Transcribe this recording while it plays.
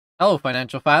Hello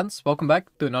financial fans, welcome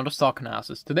back to another stock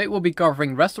analysis. Today we'll be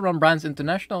covering Restaurant Brands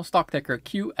International, stock ticker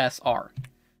QSR.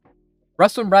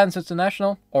 Restaurant Brands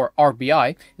International, or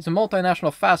RBI, is a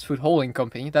multinational fast food holding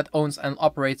company that owns and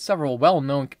operates several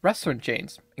well-known restaurant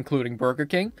chains, including Burger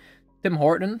King, Tim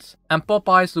Hortons, and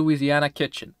Popeye's Louisiana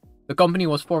Kitchen. The company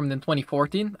was formed in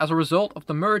 2014 as a result of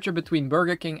the merger between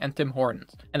Burger King and Tim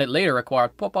Hortons, and it later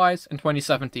acquired Popeye's in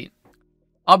 2017.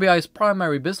 RBI's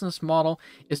primary business model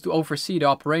is to oversee the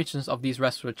operations of these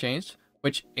restaurant chains,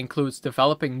 which includes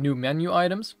developing new menu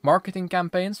items, marketing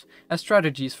campaigns, and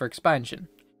strategies for expansion.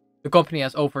 The company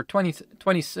has over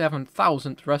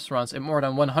 27,000 restaurants in more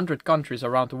than 100 countries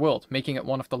around the world, making it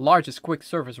one of the largest quick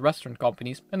service restaurant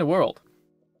companies in the world.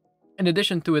 In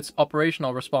addition to its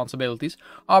operational responsibilities,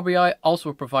 RBI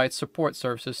also provides support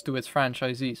services to its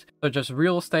franchisees, such as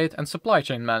real estate and supply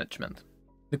chain management.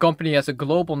 The company has a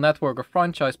global network of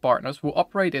franchise partners who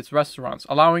operate its restaurants,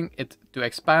 allowing it to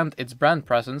expand its brand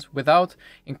presence without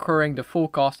incurring the full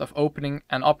cost of opening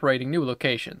and operating new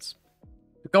locations.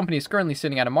 The company is currently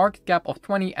sitting at a market cap of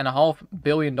 $20.5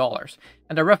 billion,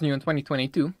 and their revenue in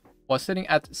 2022 was sitting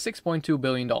at $6.2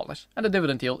 billion, and the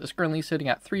dividend yield is currently sitting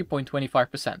at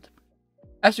 3.25%.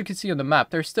 As you can see on the map,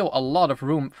 there's still a lot of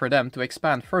room for them to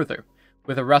expand further,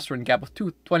 with a restaurant gap of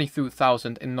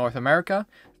 22,000 in North America,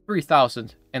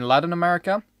 3,000 in Latin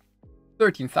America,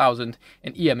 13,000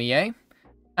 in EMEA,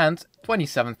 and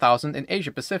 27,000 in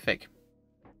Asia Pacific.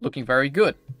 Looking very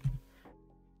good.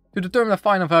 To determine the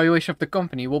final valuation of the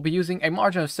company, we'll be using a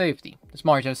margin of safety. This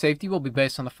margin of safety will be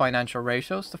based on the financial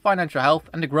ratios, the financial health,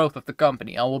 and the growth of the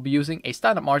company, and we'll be using a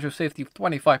standard margin of safety of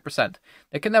 25%.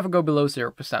 They can never go below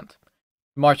 0%. The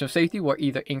margin of safety will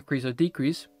either increase or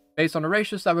decrease based on the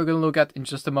ratios that we're going to look at in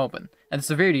just a moment, and the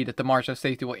severity that the margin of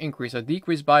safety will increase or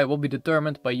decrease by will be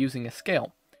determined by using a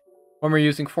scale. When we're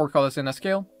using 4 colors in a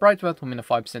scale, bright red will mean a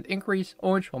 5% increase,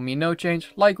 orange will mean no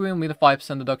change, light green will mean a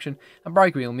 5% deduction, and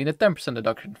bright green will mean a 10%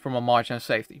 deduction from a margin of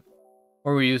safety.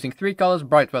 When we're using 3 colors,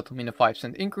 bright red will mean a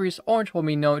 5% increase, orange will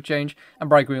mean no change, and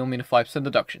bright green will mean a 5%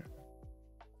 deduction.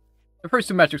 The first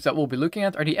two metrics that we'll be looking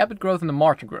at are the EBIT growth and the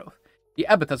margin growth. The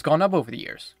EBIT has gone up over the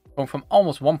years, going from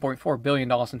almost $1.4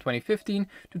 billion in 2015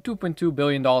 to $2.2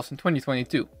 billion in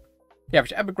 2022. The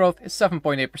average EBIT growth is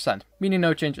 7.8%, meaning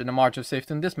no change in the margin of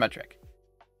safety in this metric.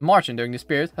 The margin during this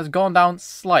period has gone down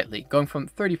slightly, going from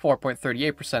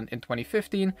 34.38% in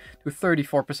 2015 to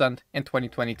 34% in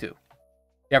 2022.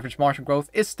 The average margin growth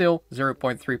is still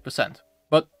 0.3%,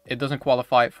 but it doesn't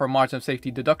qualify for a margin of safety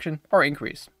deduction or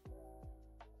increase.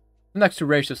 The next two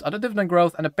ratios are the dividend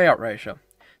growth and the payout ratio.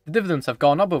 The dividends have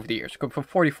gone up over the years, going from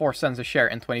 44 cents a share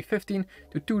in 2015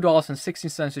 to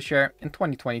 $2.16 a share in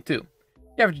 2022.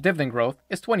 The average dividend growth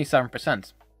is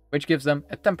 27%, which gives them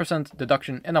a 10%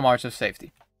 deduction in the margin of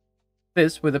safety.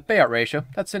 This with a payout ratio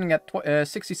that's sitting at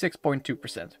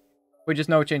 66.2%, which is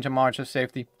no change in margin of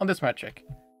safety on this metric.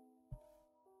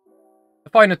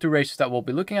 The final two ratios that we'll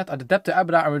be looking at are the debt to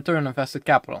EBITDA and return on invested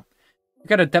capital. To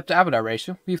get a debt to EBITDA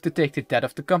ratio, we have to take the debt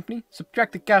of the company,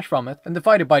 subtract the cash from it, and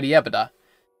divide it by the EBITDA.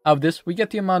 Out of this, we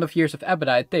get the amount of years of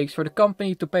EBITDA it takes for the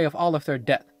company to pay off all of their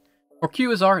debt. For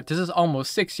QSR, this is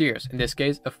almost 6 years, in this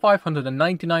case a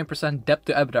 599% debt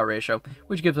to EBITDA ratio,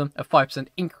 which gives them a 5%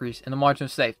 increase in the margin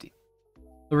of safety.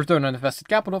 The return on invested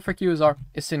capital for QSR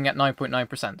is sitting at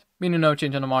 9.9%, meaning no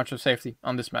change in the margin of safety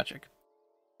on this metric.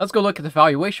 Let's go look at the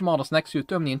valuation models next to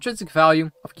determine the intrinsic value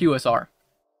of QSR.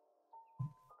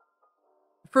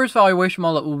 The first valuation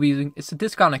model that we'll be using is the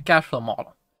discounted cash flow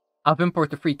model. I've imported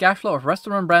the free cash flow of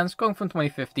restaurant brands going from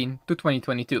 2015 to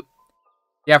 2022.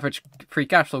 The average free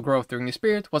cash flow growth during this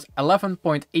period was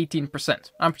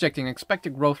 11.18%. I'm projecting an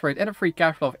expected growth rate and a free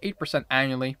cash flow of 8%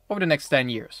 annually over the next 10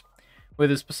 years.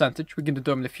 With this percentage, we can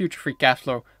determine the future free cash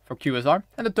flow for QSR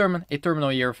and determine a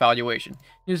terminal year valuation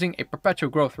using a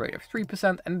perpetual growth rate of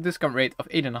 3% and a discount rate of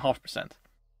 8.5%.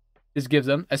 This gives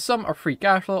them a sum of free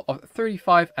cash flow of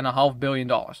 $35.5 billion,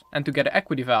 and to get an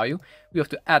equity value, we have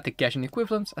to add the cash and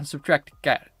equivalents and subtract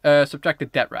the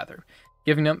debt,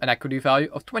 giving them an equity value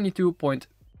of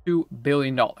 $22.2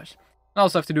 billion. And all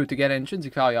we have to do to get an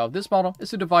intrinsic value out of this model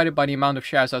is to divide it by the amount of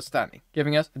shares outstanding,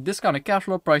 giving us a discounted cash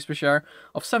flow price per share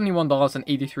of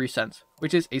 $71.83,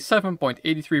 which is a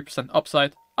 7.83%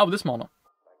 upside out of this model.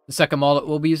 The second model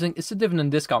we'll be using is the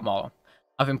dividend discount model.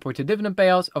 I've imported dividend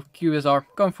payouts of QSR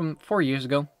going from 4 years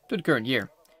ago to the current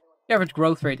year. The average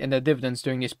growth rate in their dividends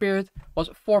during this period was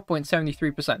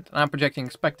 4.73%, and I'm projecting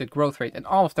expected growth rate in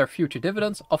all of their future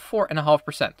dividends of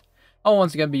 4.5%. I'll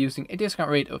once again be using a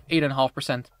discount rate of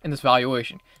 8.5% in this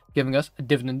valuation, giving us a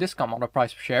dividend discount model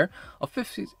price per share of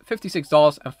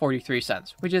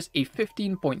 $56.43, which is a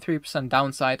 15.3%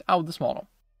 downside out of this model.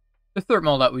 The third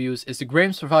model that we use is the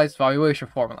Graham's revised valuation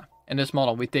formula. In this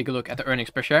model, we take a look at the earnings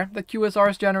per share that QSR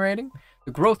is generating,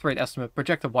 the growth rate estimate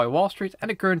projected by Wall Street,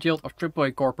 and the current yield of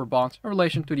AAA corporate bonds in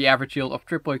relation to the average yield of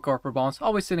AAA corporate bonds,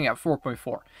 always sitting at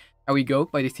 4.4. And we go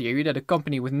by the theory that a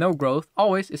company with no growth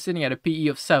always is sitting at a PE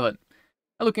of 7.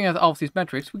 And looking at all of these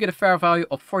metrics, we get a fair value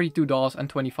of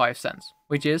 $42.25,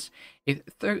 which is a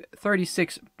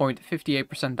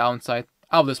 36.58% downside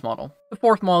out of this model. The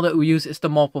fourth model that we use is the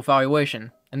multiple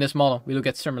valuation. In this model, we look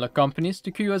at similar companies to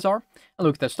QSR and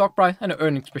look at their stock price and their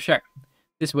earnings per share.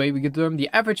 This way, we determine the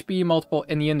average PE multiple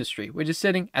in the industry, which is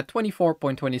sitting at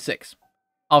 24.26.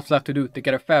 All that's left to do to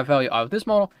get a fair value out of this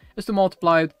model is to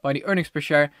multiply it by the earnings per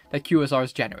share that QSR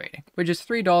is generating, which is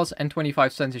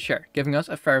 $3.25 a share, giving us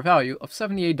a fair value of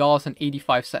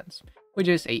 $78.85, which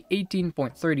is a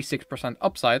 18.36%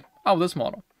 upside out of this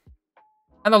model.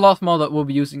 And the last model that we'll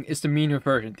be using is the mean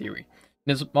reversion theory.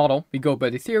 In this model, we go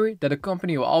by the theory that a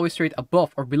company will always trade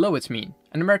above or below its mean,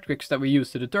 and the metrics that we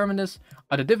use to determine this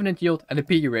are the dividend yield and the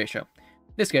PE ratio.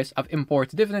 In this case, I've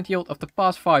imported the dividend yield of the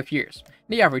past 5 years.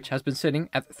 The average has been sitting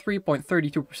at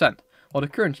 3.32%, while the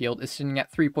current yield is sitting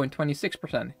at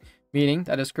 3.26%, meaning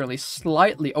that it's currently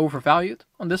slightly overvalued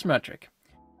on this metric.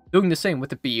 Doing the same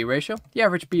with the PE ratio, the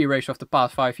average PE ratio of the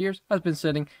past 5 years has been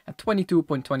sitting at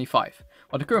 22.25,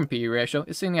 while the current PE ratio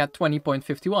is sitting at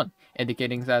 20.51,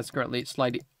 indicating that it's currently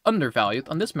slightly undervalued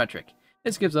on this metric.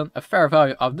 This gives them a fair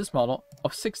value of this model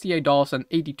of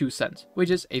 $68.82, which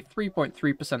is a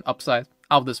 3.3% upside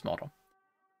out of this model.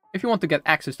 If you want to get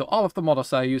access to all of the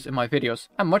models that I use in my videos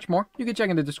and much more, you can check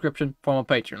in the description from my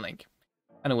Patreon link.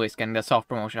 Anyways, getting that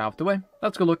self-promotion out of the way,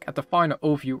 let's go look at the final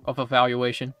overview of a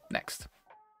valuation next.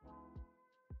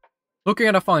 Looking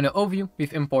at our final overview,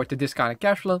 we've imported the discounted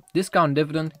cash flow, discounted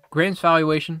dividend, Graham's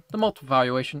valuation, the multiple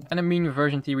valuation, and a mean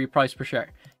reversion theory price per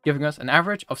share, giving us an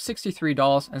average of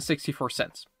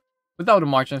 $63.64. Without a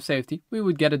margin of safety, we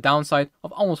would get a downside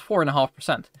of almost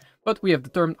 4.5%, but we have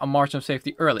determined a margin of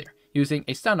safety earlier, using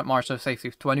a standard margin of safety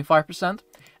of 25%,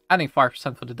 adding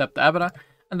 5% for the debt to EBITDA,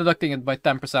 and deducting it by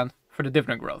 10% for the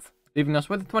dividend growth, leaving us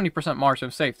with a 20% margin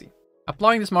of safety.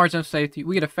 Applying this margin of safety,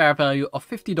 we get a fair value of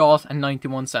 $50.91, and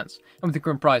with the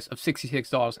current price of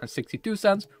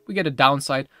 $66.62, we get a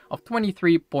downside of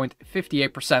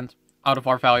 23.58% out of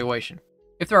our valuation.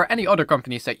 If there are any other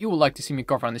companies that you would like to see me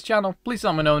cover on this channel, please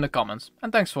let me know in the comments,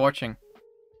 and thanks for watching.